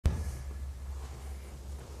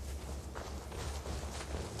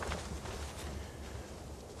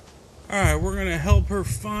Alright, we're gonna help her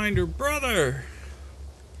find her brother.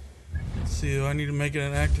 Let's see, do I need to make it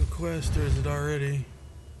an active quest or is it already?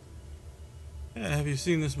 Yeah, have you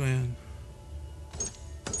seen this man?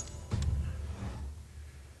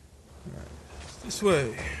 Alright, this way.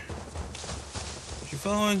 Is she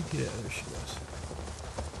following? Yeah, there she goes.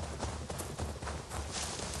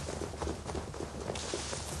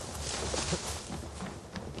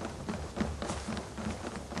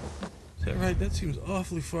 Is that right? That seems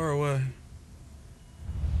awfully far away.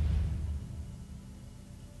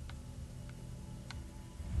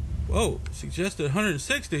 Whoa, suggested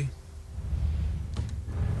 160.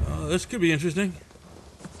 This could be interesting.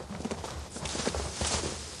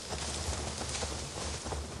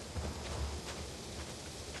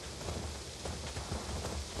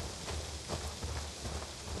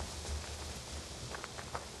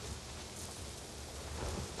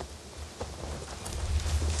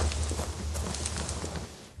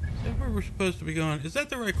 Is that where we're supposed to be going? Is that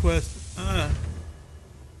the right quest?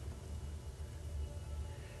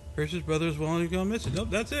 Percy's brother is willing to go missing. Nope,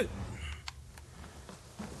 that's it.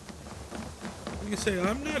 You can say,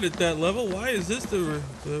 I'm not at that level. Why is this the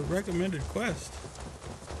recommended quest?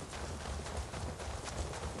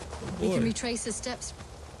 Oh, we can retrace his steps.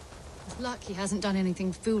 With luck, he hasn't done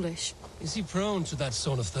anything foolish. Is he prone to that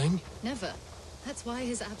sort of thing? Never. That's why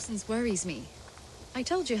his absence worries me. I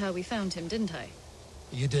told you how we found him, didn't I?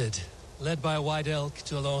 You did. Led by a white elk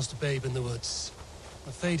to a lost babe in the woods.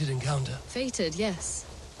 A fated encounter. Fated, yes.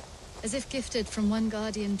 As if gifted from one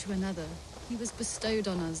guardian to another, he was bestowed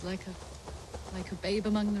on us like a babe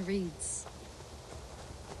among the reeds.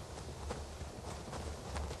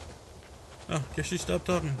 Oh, guess she stopped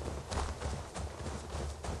talking.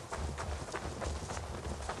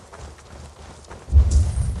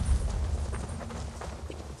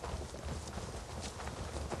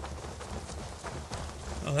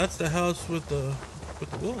 Oh, that's the house with the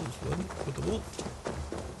wolves, wasn't it? With the wolf.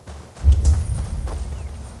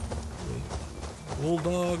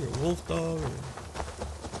 Bulldog or wolf dog or...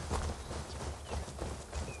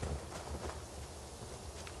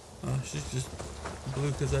 Oh, she's just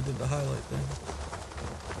blue because I did the highlight thing.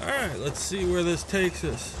 Alright, let's see where this takes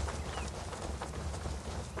us.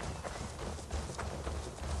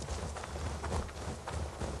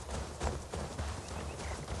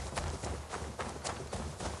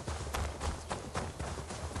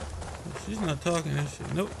 She's not talking, is she?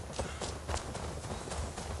 Nope.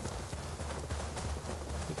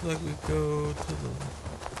 Looks like we go to the...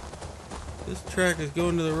 This track is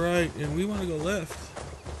going to the right, and we want to go left.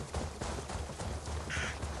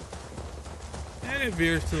 And it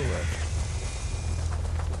veers to the left.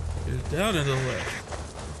 Veers down to the left.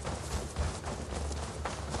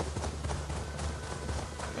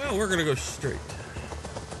 Well, we're going to go straight.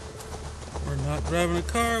 We're not driving a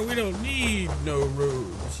car. We don't need no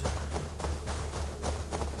roads.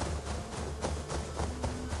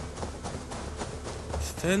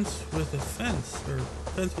 Fence with a fence, or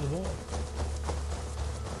fence with a wall.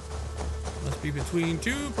 Must be between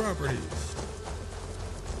two properties.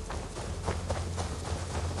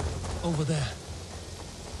 Over there.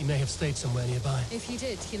 He may have stayed somewhere nearby. If he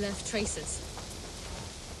did, he left traces.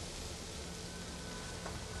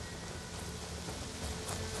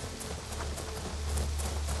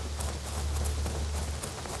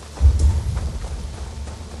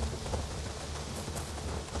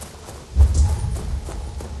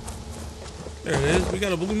 There it is. We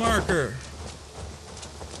got a blue marker.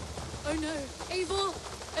 Oh no, Eivor,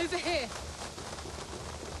 over here.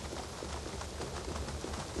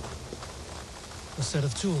 A set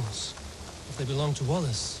of tools. If they belong to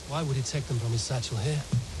Wallace, why would he take them from his satchel here?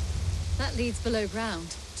 That leads below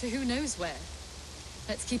ground, to who knows where.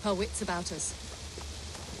 Let's keep our wits about us.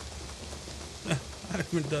 I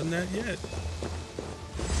haven't done that yet.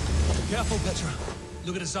 Careful, Petra.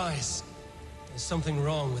 Look at his eyes. There's something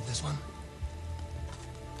wrong with this one.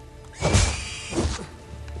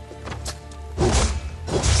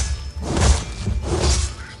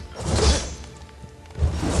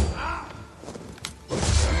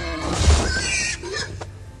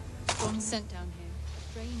 Scent down here.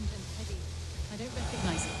 Strange and heady. I don't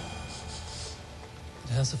recognize it.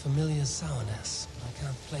 It has a familiar sourness, but I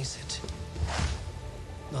can't place it.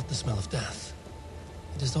 Not the smell of death.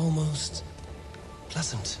 It is almost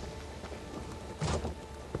pleasant.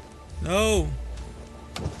 No.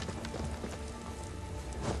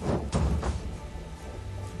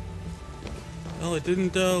 Well, it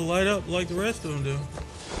didn't light up like the rest of them do.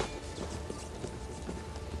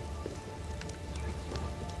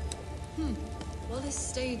 Wallace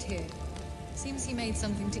stayed here. Seems he made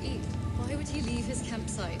something to eat. Why would he leave his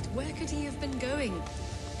campsite? Where could he have been going?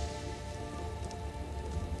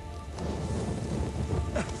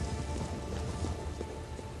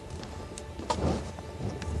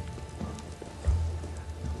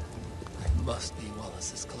 Must be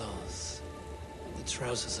Wallace's clothes. The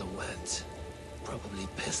trousers are wet. Probably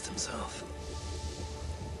pissed himself.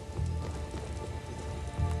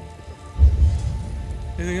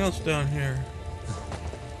 Anything else down here?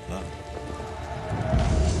 Ah.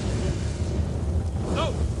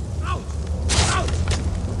 No! Out! Out!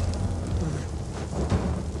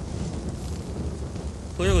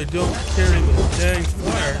 Clearly don't carry the dang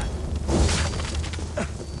fire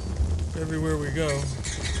everywhere we go.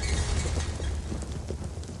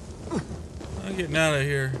 I'm getting out of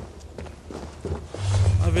here.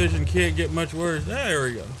 My vision can't get much worse. There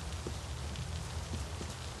we go.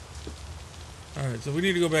 Alright, so we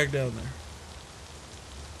need to go back down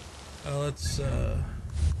there. Let's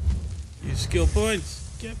use skill points.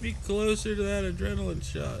 Get me closer to that adrenaline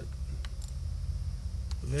shot.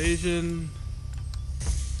 Evasion.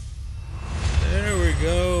 There we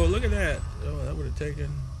go. Look at that. Oh, that would have taken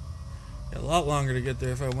a lot longer to get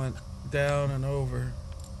there if I went down and over.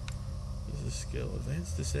 This is a skill.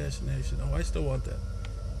 Advanced assassination. Oh, I still want that.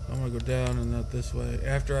 I'm going to go down and not this way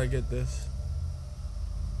after I get this.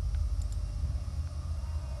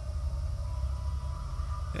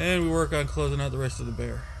 And we work on closing out the rest of the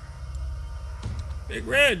bear. Big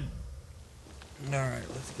Red! Alright,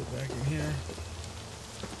 let's get back in here.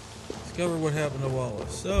 Discover what happened to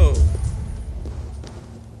Wallace. So,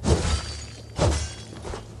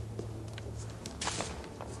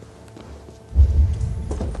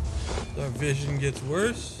 our vision gets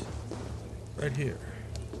worse. Right here.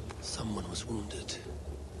 Someone was wounded.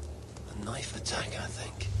 A knife attack, I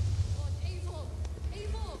think. Eivor!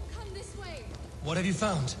 Eivor, come this way! What have you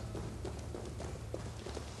found?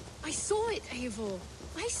 I saw it, Eivor.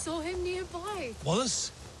 I saw him nearby.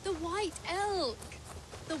 Wallace? The White Elk.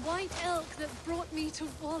 The White Elk that brought me to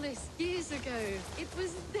Wallace years ago. It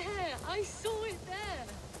was there. I saw it there.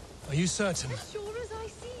 Are you certain? As sure as I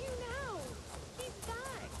see you now. He's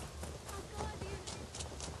back. Our guardian.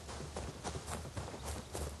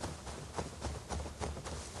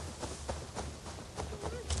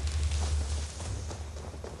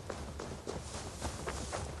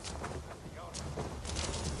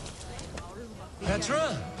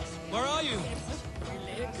 Petra? Where are you?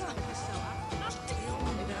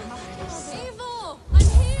 Eivor, I'm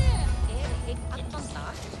here.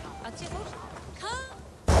 Come.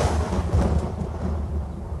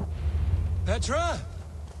 Petra?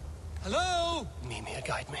 Hello? Mimir,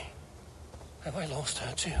 guide me. Have I lost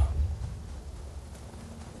her too?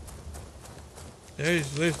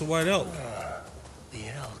 There's the White Elk. The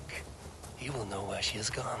elk. He will know where she has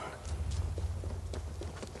gone.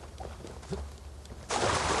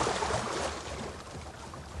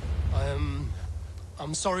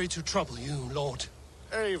 I'm sorry to trouble you, Lord.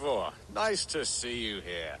 Eivor, nice to see you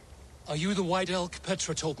here. Are you the White Elk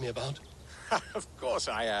Petra told me about? Of course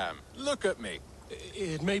I am. Look at me.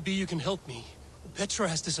 It may be you can help me. Petra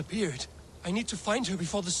has disappeared. I need to find her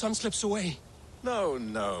before the sun slips away.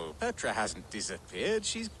 No. Petra hasn't disappeared.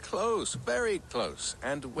 She's close, very close,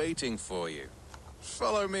 and waiting for you.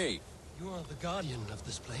 Follow me. You are the guardian of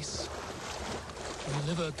this place. You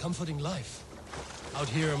live a comforting life. Out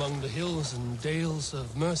here among the hills and dales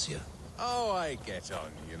of Mercia. Oh, I get on,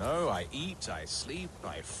 you know. I eat, I sleep,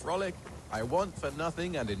 I frolic. I want for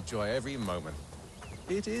nothing and enjoy every moment.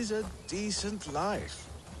 It is a decent life.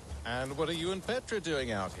 And what are you and Petra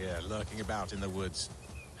doing out here, lurking about in the woods?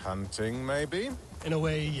 Hunting, maybe? In a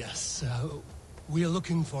way, yes. We are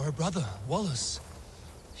looking for her brother, Wallace.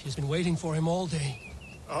 She's been waiting for him all day.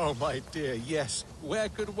 Oh, my dear, yes. Where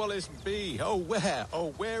could Wallace be? Oh, where?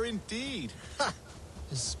 Oh, where indeed? Ha!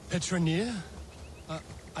 Is Petra near?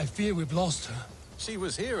 I fear we've lost her. She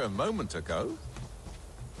was here a moment ago.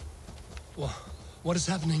 What is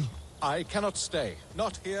happening? I cannot stay.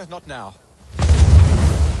 Not here, not now.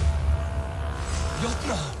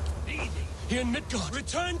 Jotnar! Here in Midgard!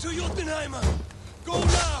 Return to Jotunheimer! Go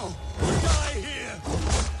now! Or die here!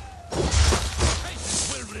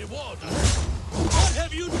 Patience will reward us! What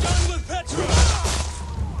have you done with Petra?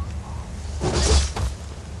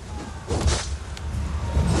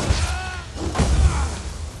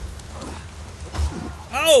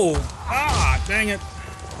 Oh! Ah! Dang it!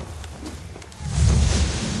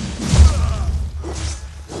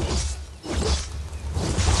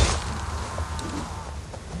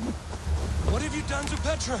 What have you done to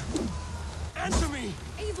Petra? Answer me!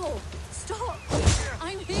 Eivor, stop!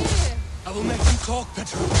 I'm here! I will make them talk,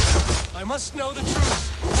 Petra. I must know the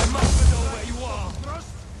truth. I must know where you are.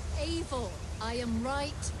 Eivor, I am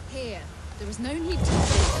right here. There is no need to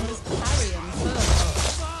wait. I must carry him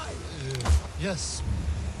first. Yes.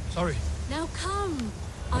 Sorry. Now come!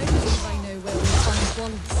 I believe I know where we'll find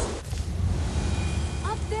Wallace.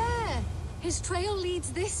 Up there! His His trail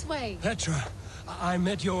leads this way. Petra, I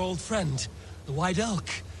met your old friend, the White Elk.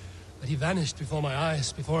 But he vanished before my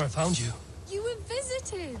eyes, before I found you. You were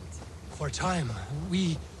visited. For a time,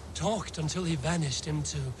 we talked until he vanished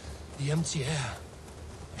into the empty air.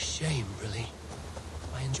 A shame, really.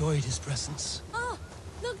 I enjoyed his presence. Ah,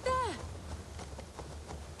 look there.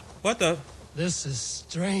 What the? This is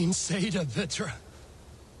strange, Seda Petra.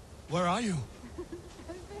 Where are you? Over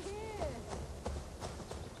here.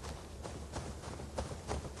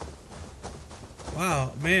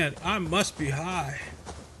 Wow, man, I must be high.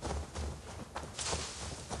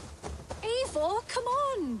 Eivor, come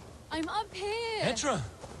on. I'm up here. Petra,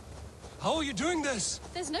 how are you doing this?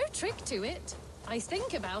 There's no trick to it. I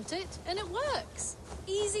think about it, and it works.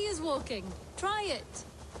 Easy as walking. Try it.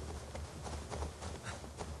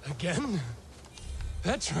 Again?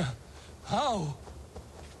 Petra, how?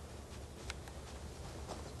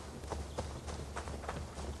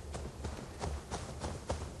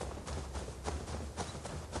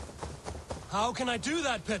 How can I do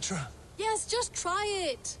that, Petra? Yes, just try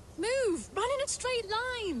it. Move. Run in a straight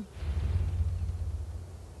line.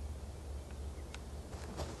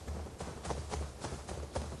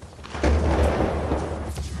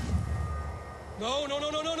 No, no, no,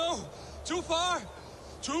 no, no, no! Too far!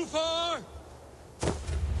 Too far!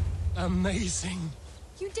 Amazing.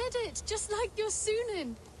 You did it, just like your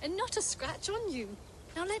Sunan, and not a scratch on you.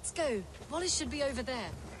 Now let's go. Wallace should be over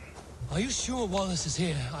there. Are you sure Wallace is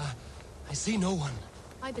here? I see no one.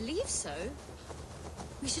 I believe so.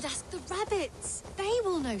 We should ask the rabbits. They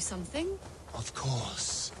will know something. Of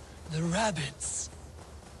course. The rabbits.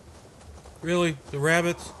 Really? The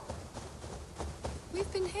rabbits? We've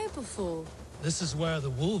been here before. This is where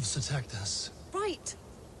the wolves attacked us. Right.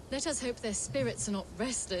 Let us hope their spirits are not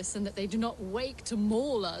restless and that they do not wake to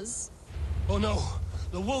maul us. Oh no!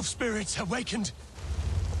 The wolf spirits have wakened!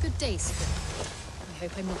 Good day, Squid. I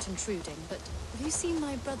hope I'm not intruding, but have you seen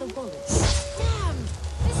my brother Wallace? Damn!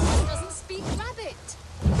 This one doesn't speak rabbit!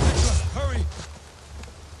 Petra, hurry!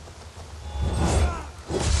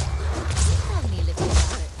 Tell me, little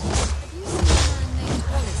rabbit. Have you seen a man named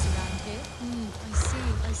Wallace around here?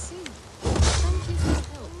 I see. Thank you for your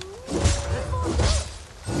help. Oh, look!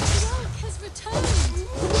 The elk has returned!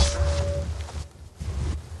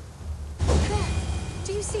 There!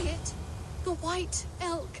 Do you see it? The white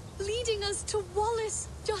elk leading us to Wallace,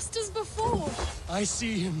 just as before. I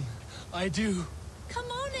see him. I do. Come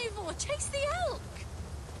on, Eivor, chase the elk!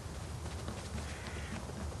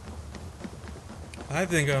 I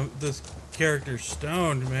think this character's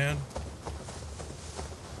stoned, man.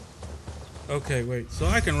 Okay, wait. So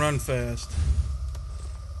I can run fast.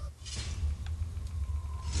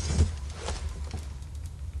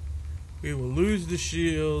 We will lose the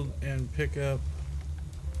shield and pick up.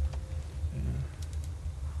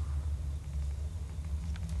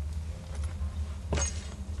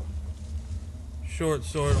 Short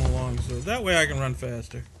sword and a long sword. That way I can run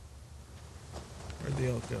faster. Where'd the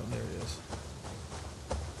elk go? There he is.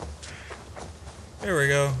 There we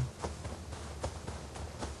go.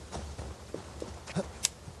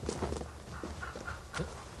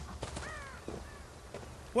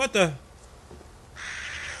 What the?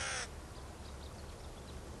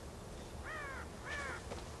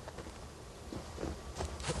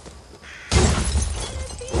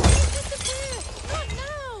 Not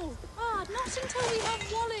now! Not until we have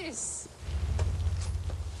Wallace!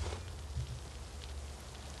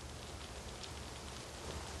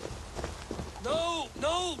 No!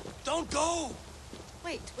 No! Don't go!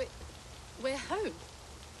 Wait, we're home.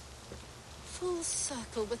 Full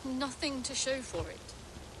circle with nothing to show for it.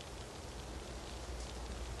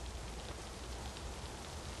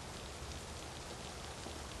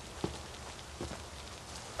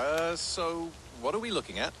 So what are we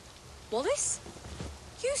looking at? Wallace?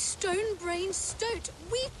 You stone-brained stoat!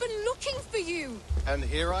 We've been looking for you! And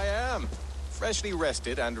here I am, freshly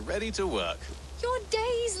rested and ready to work. You're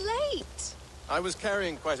days late! I was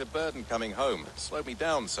carrying quite a burden coming home. Slowed me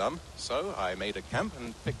down some, so I made a camp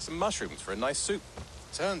and picked some mushrooms for a nice soup.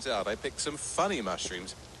 Turns out I picked some funny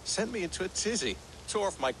mushrooms. Sent me into a tizzy. Tore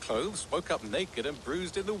off my clothes, woke up naked and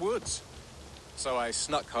bruised in the woods. So I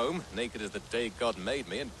snuck home, naked as the day God made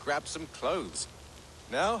me, and grabbed some clothes.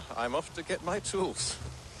 Now I'm off to get my tools.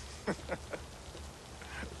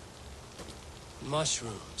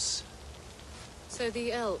 Mushrooms. So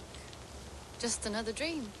the elk. Just another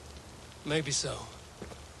dream. Maybe so.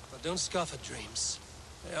 But don't scoff at dreams.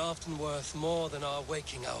 They're often worth more than our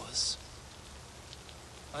waking hours.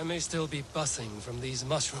 I may still be buzzing from these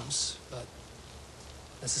mushrooms, but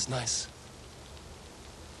this is nice.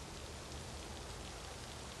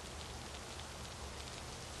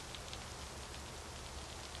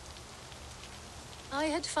 I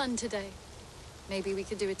had fun today. Maybe we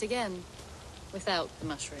could do it again. Without the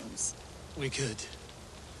mushrooms. We could.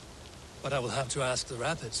 But I will have to ask the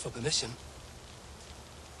rapids for permission.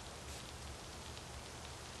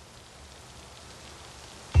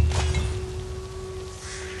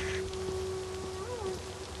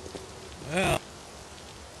 Well.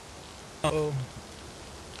 Oh.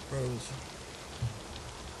 Froze.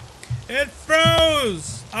 It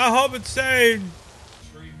froze! I hope it saved.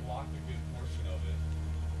 Tree blocked a good portion of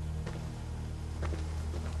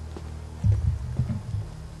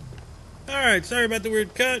it. Alright, sorry about the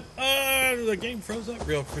weird cut. The game froze up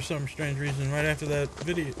real for some strange reason right after that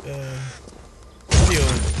video.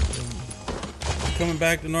 Coming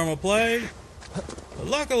back to normal play. But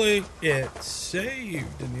luckily, it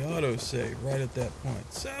saved in the autosave right at that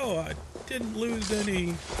point. So I didn't lose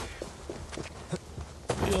any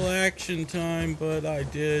real action time, but I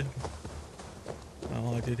did.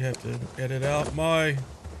 Well, I did have to edit out my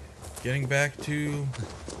getting back to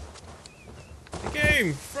the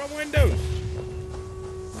game from Windows.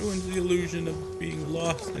 Ruins the illusion of being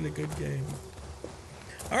lost in a good game.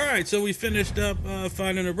 Alright, so we finished up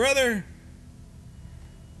finding a brother.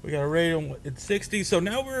 We got a raid on at 60. So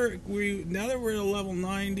now now that we're at a level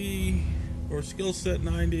 90 or skill set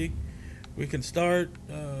 90, we can start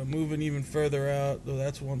moving even further out. Though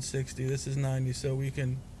that's 160. This is 90, so we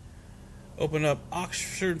can open up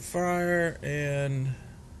Oxfordshire and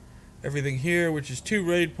everything here, which is 2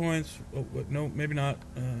 raid points. Oh, no, maybe not.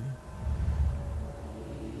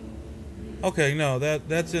 Okay, no,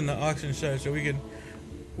 that's in the Oxfordshire, so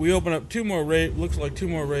we open up 2 more raid. Looks like 2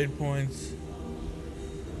 more raid points.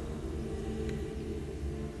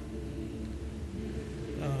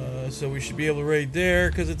 So we should be able to raid there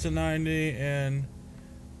because it's a 90, and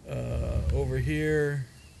over here,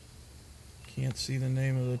 can't see the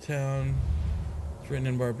name of the town. It's written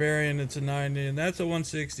in Barbarian. It's a 90, and that's a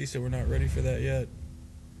 160. So we're not ready for that yet.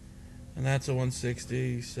 And that's a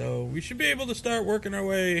 160. So we should be able to start working our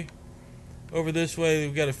way over this way.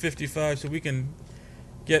 We've got a 55, so we can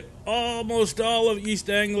get almost all of East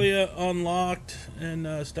Anglia unlocked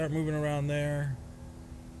and start moving around there.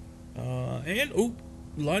 And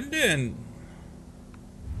London.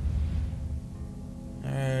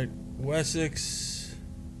 Alright, Wessex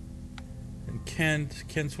and Kent.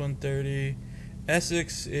 Kent's 130.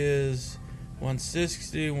 Essex is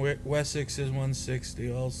 160. Wessex is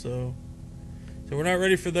 160 also. So we're not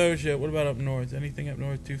ready for those yet. What about up north? Anything up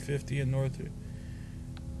north? 250 in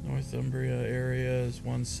Northumbria area is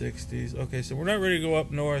 160s. Okay, so we're not ready to go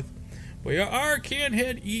up north. But we can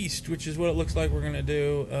head east, which is what it looks like we're going to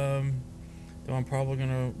do. Though I'm probably going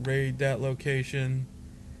to raid that location.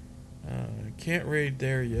 Can't raid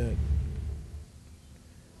there yet.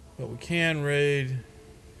 But we can raid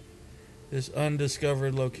this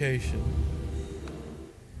undiscovered location.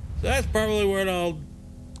 So that's probably where I'll...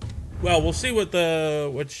 Well, we'll see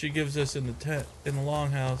what she gives us in the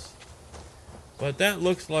longhouse. But that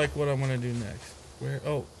looks like what I'm going to do next.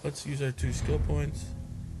 Oh, let's use our 2 skill points.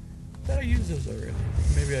 I thought I used those already.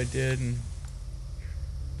 Maybe I did, and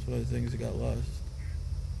it's one of the things that got lost.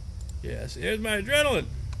 Yes, here's my adrenaline.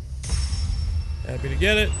 Happy to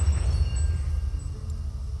get it.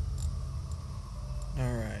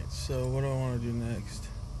 Alright, so what do I want to do next?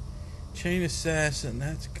 Chain Assassin,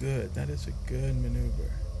 that's good. That is a good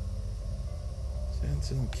maneuver.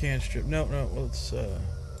 Assassin can't strip. No, let's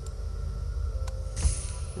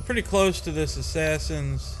we're pretty close to this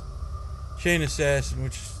Assassin's Chain Assassin,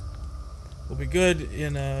 which will be good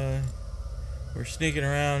in we're sneaking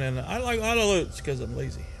around, and I like auto loots because I'm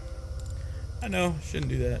lazy. I know, shouldn't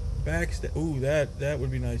do that. Backstab. Ooh, that would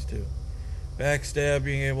be nice too. Backstab,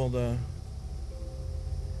 being able to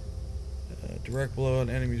direct blow on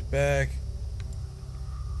enemy's back.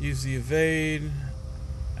 Use the evade.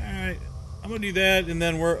 Alright, I'm gonna do that, and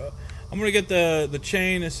then I'm gonna get the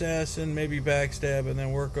chain assassin, maybe backstab, and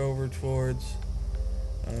then work over towards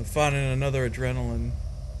finding another adrenaline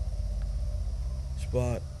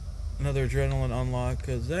spot. Another adrenaline unlock,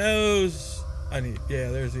 because those I need. Yeah,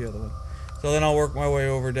 there's the other one. So then I'll work my way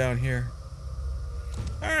over down here.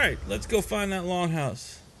 Alright, let's go find that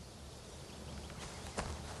longhouse.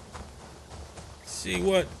 See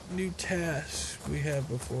what new tasks we have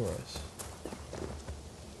before us.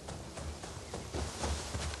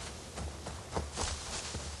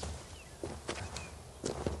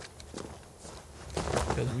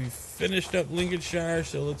 Because we finished up Lincolnshire,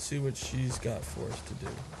 so let's see what she's got for us to do.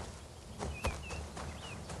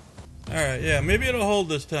 Alright, yeah, maybe it'll hold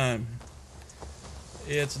this time.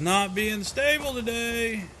 It's not being stable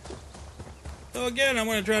today. So again, I'm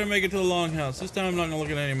going to try to make it to the longhouse. This time I'm not going to look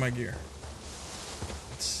at any of my gear.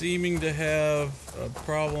 seeming to have a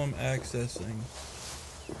problem accessing.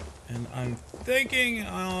 And I'm thinking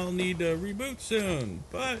I'll need to reboot soon,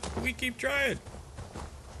 but we keep trying.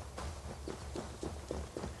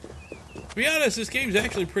 To be honest, this game's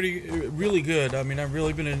actually really good. I mean, I've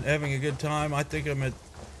really been having a good time. I think I'm at,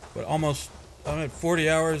 I'm at 40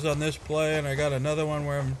 hours on this play, and I got another one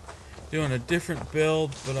where I'm doing a different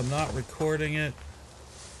build, but I'm not recording it.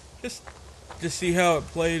 Just to see how it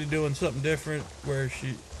played, doing something different, where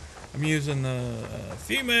I'm using the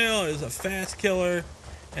female as a fast killer,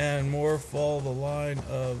 and more follow the line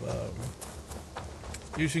of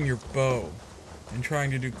using your bow and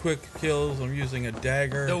trying to do quick kills. I'm using a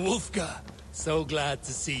dagger. The Wolfga, so glad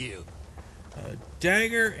to see you.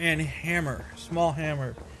 Dagger and hammer, small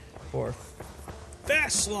hammer, for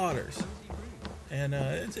fast slaughters. And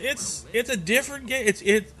it's a different game.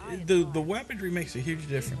 The weaponry makes a huge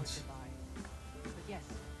difference.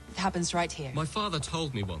 It happens right here. My father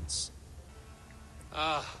told me once.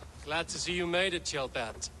 Ah, glad to see you made it,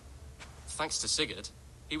 Kjellbert. Thanks to Sigurd,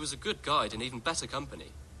 he was a good guide and even better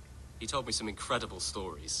company. He told me some incredible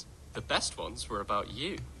stories. The best ones were about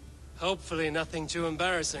you. Hopefully nothing too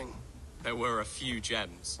embarrassing. There were a few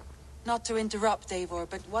gems. Not to interrupt, Eivor,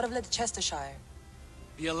 but what of Leicestershire?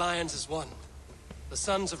 The Alliance is one. The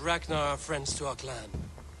sons of Ragnar are friends to our clan.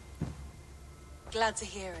 Glad to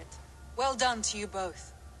hear it. Well done to you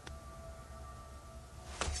both.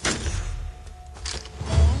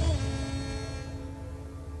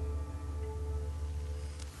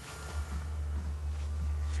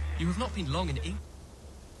 You have not been long in England.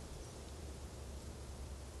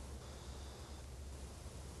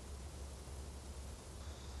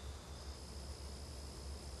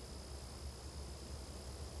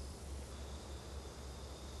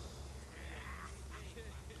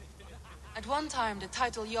 At one time, the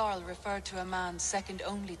title Jarl referred to a man second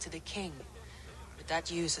only to the king. But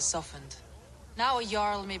that use has softened. Now a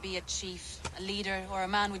Jarl may be a chief, a leader, or a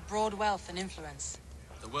man with broad wealth and influence.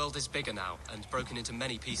 The world is bigger now and broken into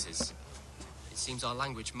many pieces. It seems our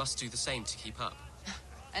language must do the same to keep up.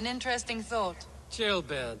 An interesting thought.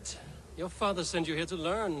 Kjellbert, your father sent you here to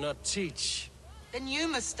learn, not teach. Then you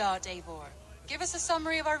must start, Eivor. Give us a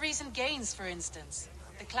summary of our recent gains, for instance.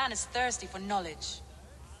 The clan is thirsty for knowledge.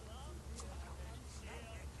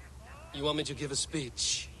 You want me to give a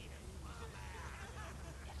speech?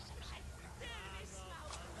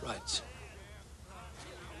 Right.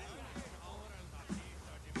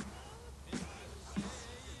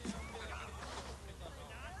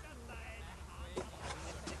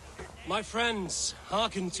 My friends,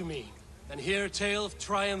 hearken to me, and hear a tale of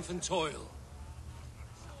triumph and toil.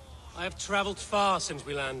 I have traveled far since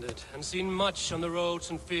we landed, and seen much on the roads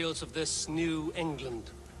and fields of this new England.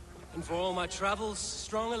 And for all my travels,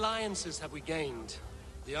 strong alliances have we gained.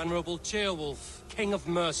 The Honorable Ceolwulf, King of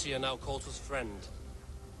Mercia, now calls us friend.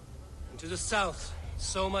 And to the south,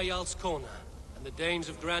 Soma Jarl's Corner, and the Danes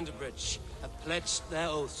of Grandebridge have pledged their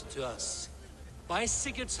oaths to us. By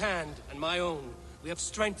Sigurd's hand and my own, we have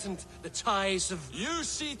strengthened the ties of... You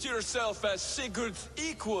seat yourself as Sigurd's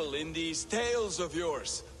equal in these tales of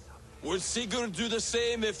yours. Would Sigurd do the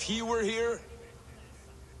same if he were here?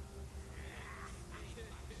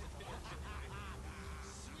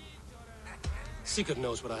 Sigurd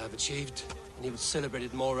knows what I have achieved, and he would celebrate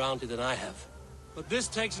it more roundly than I have. But this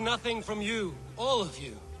takes nothing from you, all of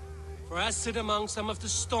you. For I sit among some of the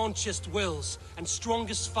staunchest wills and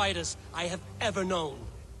strongest fighters I have ever known.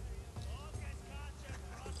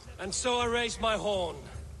 And so I raise my horn,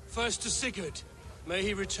 first to Sigurd, may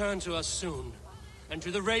he return to us soon, and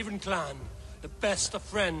to the Raven clan, the best of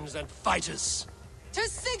friends and fighters. To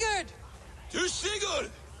Sigurd! To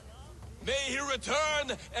Sigurd! May he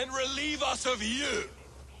return and relieve us of you!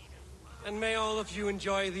 And may all of you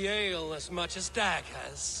enjoy the ale as much as Dag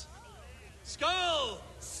has. Skull!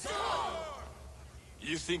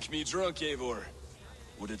 You think me drunk, Eivor?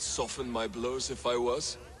 Would it soften my blows if I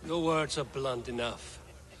was? Your words are blunt enough,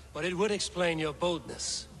 but it would explain your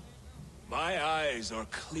boldness. My eyes are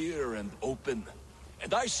clear and open,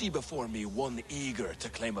 and I see before me one eager to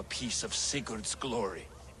claim a piece of Sigurd's glory.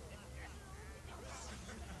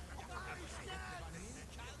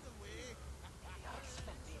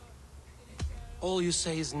 All you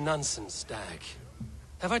say is nonsense, Dag.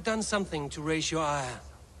 Have I done something to raise your ire?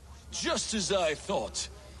 Just as I thought.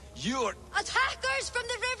 You're... Attackers from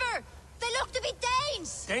the river! They look to be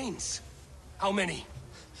Danes! Danes? How many?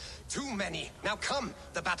 Too many. Now come,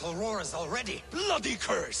 the battle roars already. Bloody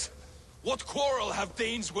curse! What quarrel have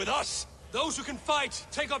Danes with us? Those who can fight,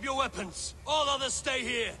 take up your weapons. All others stay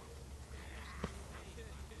here.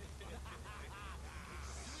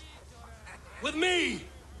 With me!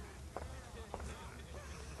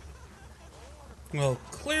 Well,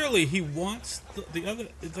 clearly he wants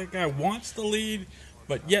that guy wants to lead,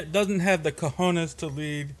 but yet doesn't have the cojones to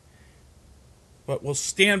lead, but will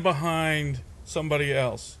stand behind somebody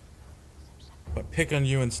else, but pick on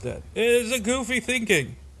you instead. It is a goofy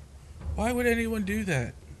thinking. Why would anyone do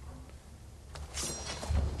that?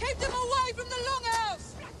 Keep them away from the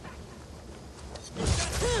longhouse!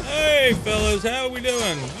 Hey, fellas, how are we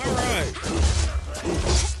doing? All right.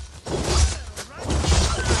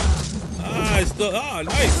 Nice.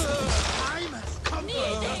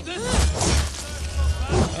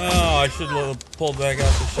 Oh, I should have pulled back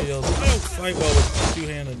out the shield. I don't fight well with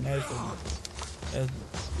two-handed knife as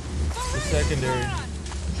the secondary.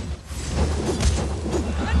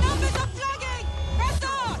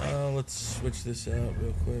 Let's switch this out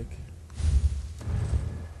real quick.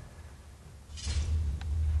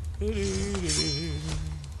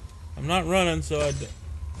 I'm not running, so I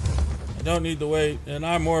don't need to wait, and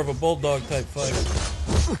I'm more of a bulldog type fighter.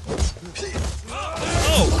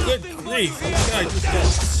 Oh, good grief! This guy just got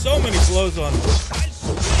so many blows on him.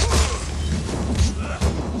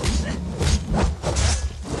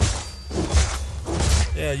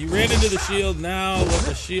 Yeah, you ran into the shield, now let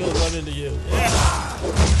the shield run into you. Yeah!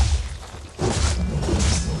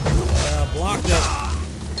 Block that.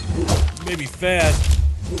 Maybe fast.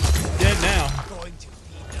 Dead now.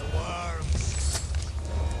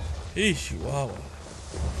 Eesh, chihuahua.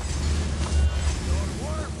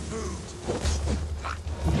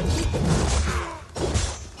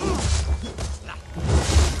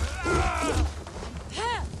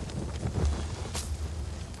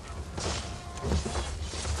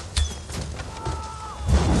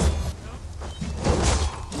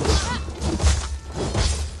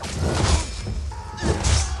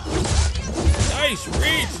 Nice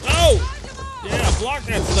reach. Oh! Yeah, block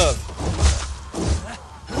that stuff.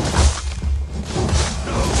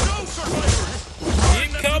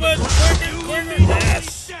 Coming quicker.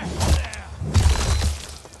 Yes.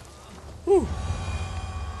 Whew.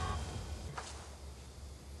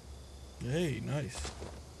 Hey, nice.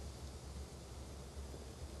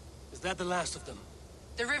 Is that the last of them?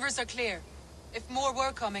 The rivers are clear. If more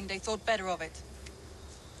were coming, they thought better of it.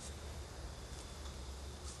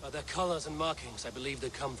 By their colors and markings, I believe they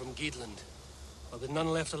come from Geatland. But with none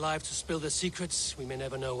left alive to spill their secrets, we may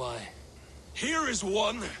never know why. Here is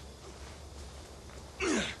one.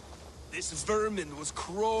 This vermin was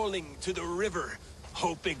crawling to the river,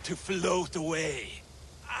 hoping to float away.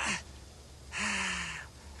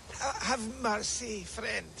 Have mercy,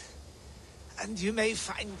 friend. And you may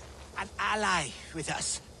find an ally with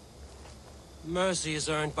us. Mercy is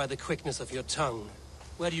earned by the quickness of your tongue.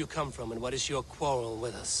 Where do you come from, and what is your quarrel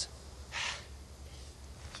with us?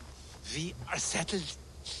 We are settled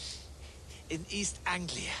in East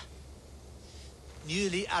Anglia.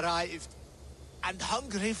 Newly arrived and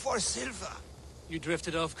hungry for silver. You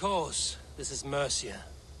drifted off course. This is Mercia.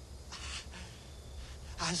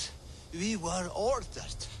 As we were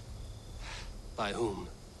ordered. By whom?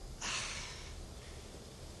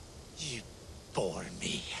 You bore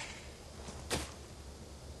me.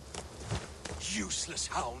 Useless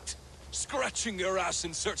hound. Scratching your ass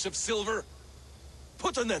in search of silver.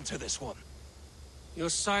 Put an end to this one. Your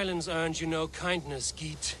silence earned you no kindness,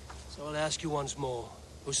 Geat. So I'll ask you once more.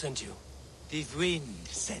 Who sent you? The wind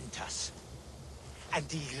sent us. And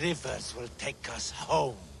the rivers will take us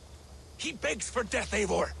home. He begs for death,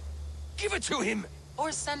 Eivor. Give it to him.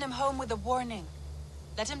 Or send him home with a warning.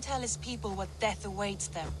 Let him tell his people what death awaits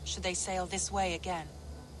them, should they sail this way again.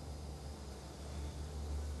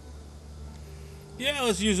 Yeah,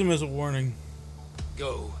 let's use him as a warning.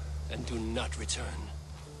 Go, and do not return.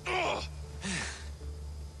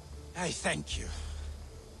 I thank you.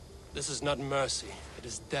 This is not mercy, it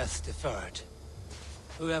is death deferred.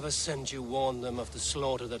 Whoever sent you warned them of the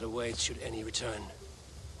slaughter that awaits should any return.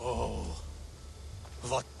 Oh,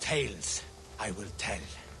 what tales I will tell.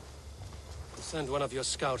 Send one of your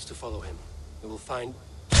scouts to follow him. We will find...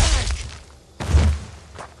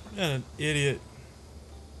 An idiot.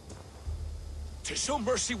 To show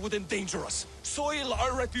mercy would endanger us, soil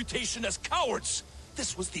our reputation as cowards.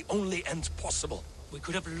 This was the only end possible. We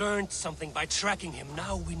could have learned something by tracking him.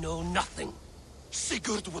 Now we know nothing.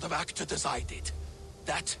 Sigurd would have acted as I did.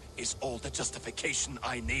 That is all the justification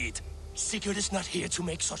I need. Sigurd is not here to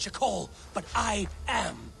make such a call, but I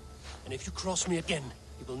am. And if you cross me again,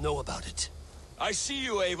 you will know about it. I see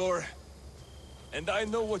you, Eivor. And I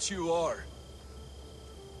know what you are.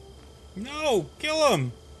 No, kill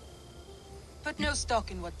him. Put no stock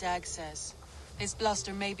in what Dag says. His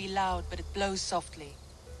bluster may be loud, but it blows softly.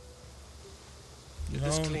 Get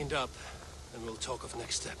this cleaned up, and we'll talk of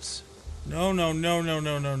next steps. No, no, no, no,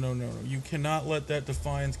 no, no, no, no. You cannot let that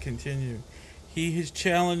defiance continue. He has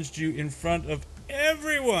challenged you in front of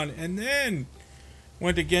everyone and then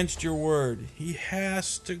went against your word. He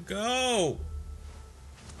has to go.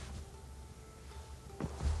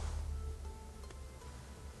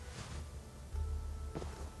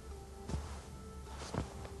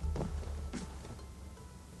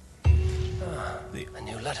 A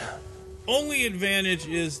new letter. Only advantage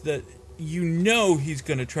is that you know he's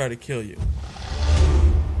going to try to kill you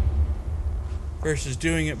versus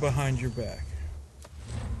doing it behind your back.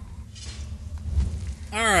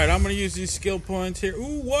 Alright, I'm going to use these skill points here.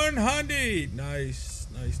 Ooh, 100! Nice,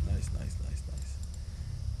 nice, nice, nice, nice, nice.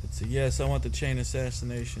 Let's see. Yes, I want the chain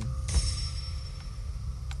assassination.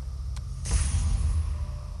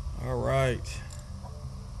 Alright.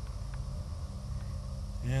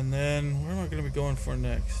 And then, where am I going to be going for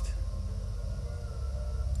next?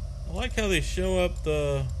 I like how they show up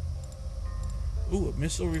the... Ooh, a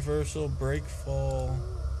missile reversal, break fall,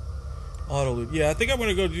 auto loop. Yeah, I think I'm going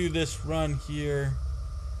to go do this run here.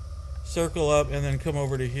 Circle up and then come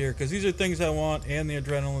over to here. Because these are things I want and the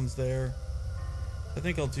adrenaline's there. I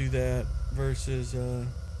think I'll do that versus...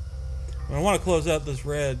 I want to close out this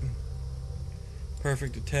red.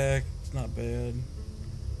 Perfect attack. It's not bad.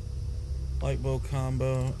 Light bow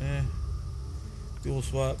combo. Dual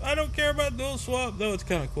swap. I don't care about dual swap, though it's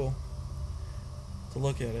kind of cool to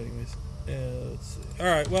look at anyways. Let's see.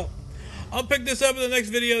 Alright, well, I'll pick this up in the next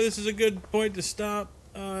video. This is a good point to stop.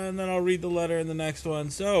 And then I'll read the letter in the next one.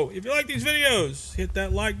 So, if you like these videos, hit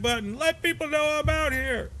that like button. Let people know I'm out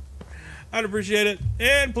here. I'd appreciate it.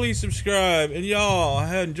 And please subscribe. And y'all,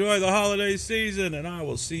 enjoy the holiday season. And I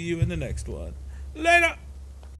will see you in the next one. Later!